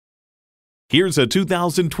Here's a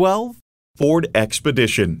 2012 Ford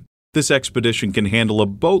Expedition. This Expedition can handle a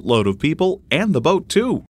boatload of people and the boat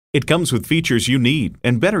too. It comes with features you need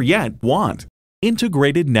and, better yet, want.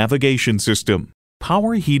 Integrated navigation system,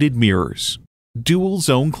 power heated mirrors, dual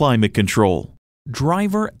zone climate control,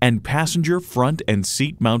 driver and passenger front and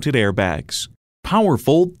seat mounted airbags,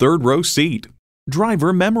 powerful third row seat,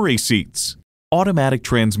 driver memory seats, automatic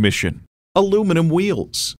transmission, aluminum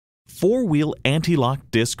wheels, four-wheel anti-lock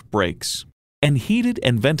disc brakes, and heated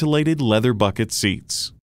and ventilated leather bucket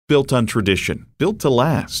seats. Built on tradition, built to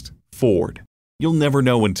last. Ford. You'll never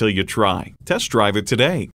know until you try. Test drive it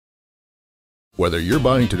today. Whether you're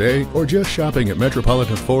buying today or just shopping at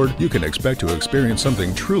Metropolitan Ford, you can expect to experience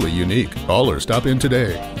something truly unique. Call or stop in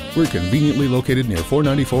today. We're conveniently located near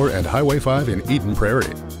 494 and Highway 5 in Eden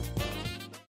Prairie.